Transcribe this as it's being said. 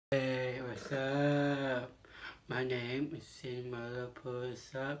What's up? My name is Cinema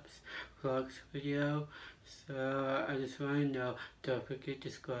Pull-Ups Vlogs video. So I just want to know, don't forget to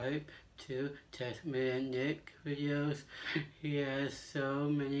subscribe to Testman Nick videos. He has so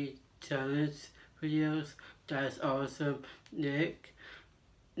many talents videos. That's awesome. Nick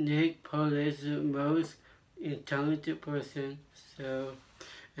Paul is the most talented person. So,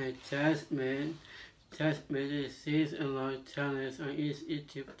 and Tasman is season-long talents on his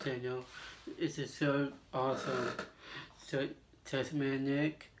YouTube channel. This is so awesome. So, Tasman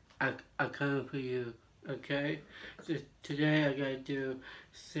Nick, I come for you, okay? So today I gotta do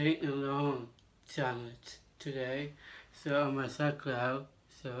sing-along challenge today. So on my SoundCloud,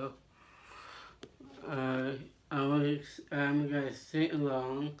 so I'm gonna sing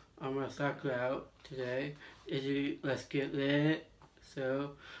along on my SoundCloud today. Let's get lit.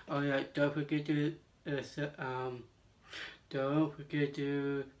 So, oh yeah, don't forget to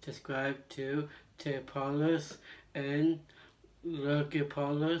subscribe to Ted Paulus and Logan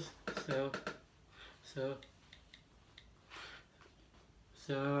Paulus.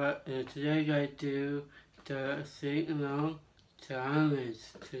 Today I gotta do the sing along challenge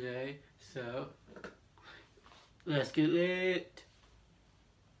today. So let's get lit.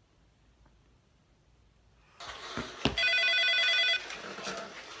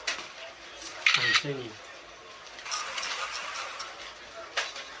 I'm singing.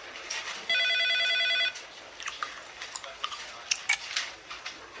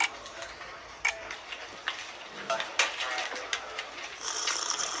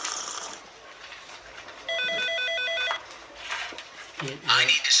 I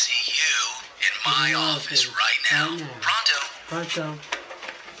need to see you in my office right now. Pronto.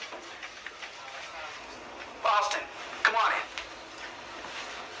 Austin, come on in.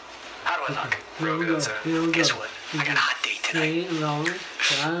 How do I look? Real good, sir. Guess what? I got a hot date tonight.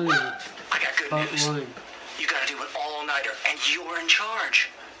 I got good news. You gotta do an all-nighter, and you're in charge.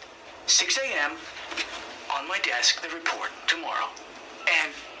 6 a.m. on my desk, the report tomorrow.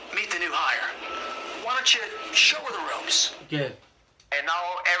 And meet the new hire. Why don't you show her the ropes? Good. And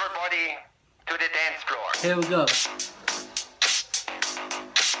now everybody to the dance floor. Here we go.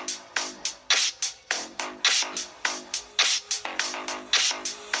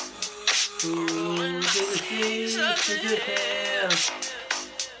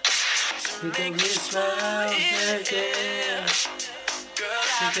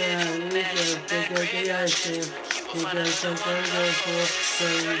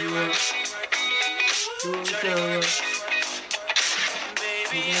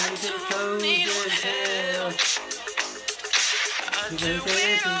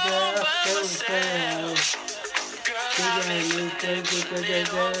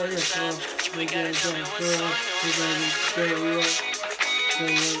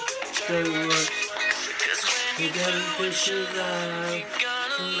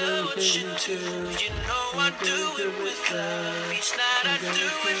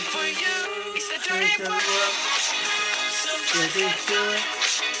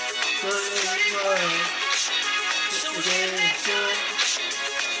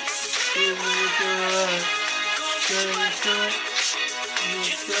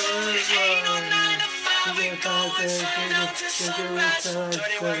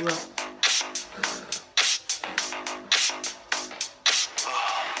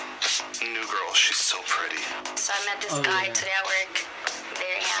 New girl, she's so pretty. So I met this guy today at work.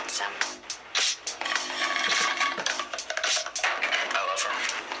 Very handsome. I love her.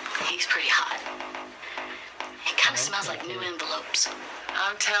 He's pretty hot. He kind of smells like new envelopes.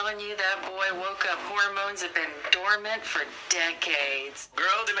 I'm telling you, that boy woke up. Hormones have been dormant for decades.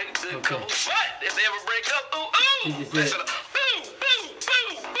 Girl, they make good couples. What? If they ever break up, ooh, ooh. Listen, boo, boo,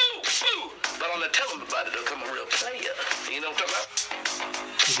 boo, boo, boo. But on the tell them about it, they'll come a real player. You know what I'm talking about?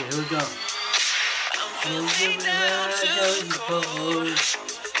 Okay, here we go. I'm feeling down to the cold.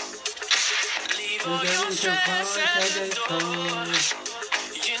 Leave all your stress at the door.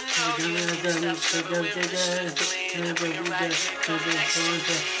 You know you can stop struggling, bring it right to the next work.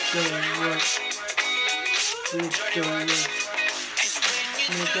 Cause when you do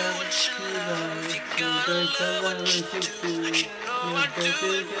what you love, you're gonna love what you do. You know I do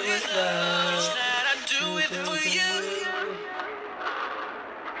it with love, that I do it for you.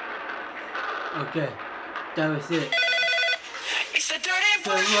 Okay, that was it. It's a dirty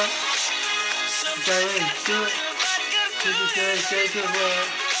boy.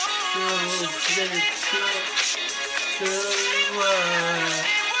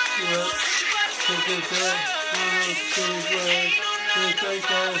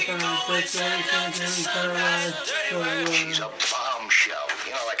 She's a bombshell,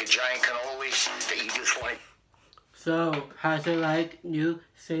 you know, like like a giant cannoli that you just want. So, how's it like new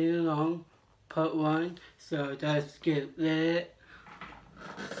sing along part 1? So let's get lit.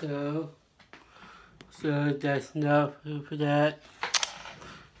 So that's enough for that.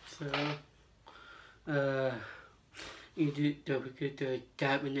 So, don't forget to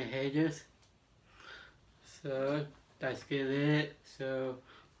tap in the haters. So, let's get lit. So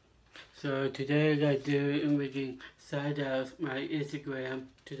today I gotta do imaging side out my Instagram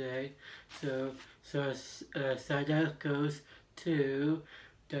today. So side out goes to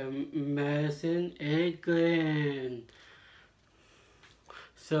the Madison and Glenn.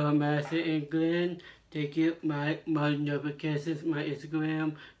 So Madison and Glenn, they get my notifications, my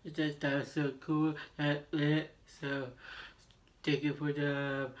Instagram. That's so cool, that lit. So thank you for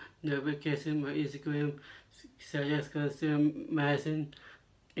the notification, my Instagram. So that's goes to Madison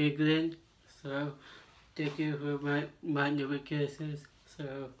and Glenn. So thank you for my notifications.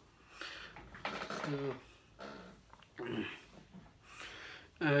 So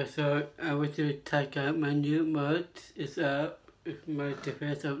I want to check out my new merch. It's up. It's my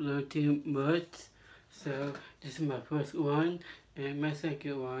defense uploading merch. So this is my first one, and my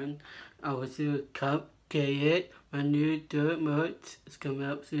second one. I want to get it. My new dirt merch is coming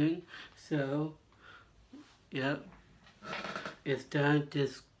up soon. So yep, it's down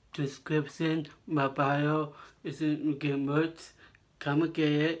this description. My bio is in get merch. Come and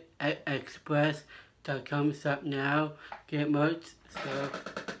get it at express.com. Shop now. Get merch. So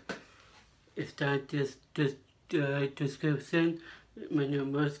it's down this description. My new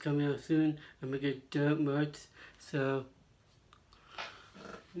merch coming out soon. I'm gonna get dirt merch. So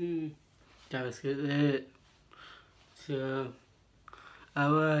that was good. So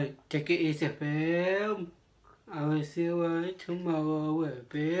alright, take it easy, fam. I will see you tomorrow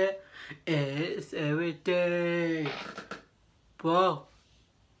with it. It's every day. Bro.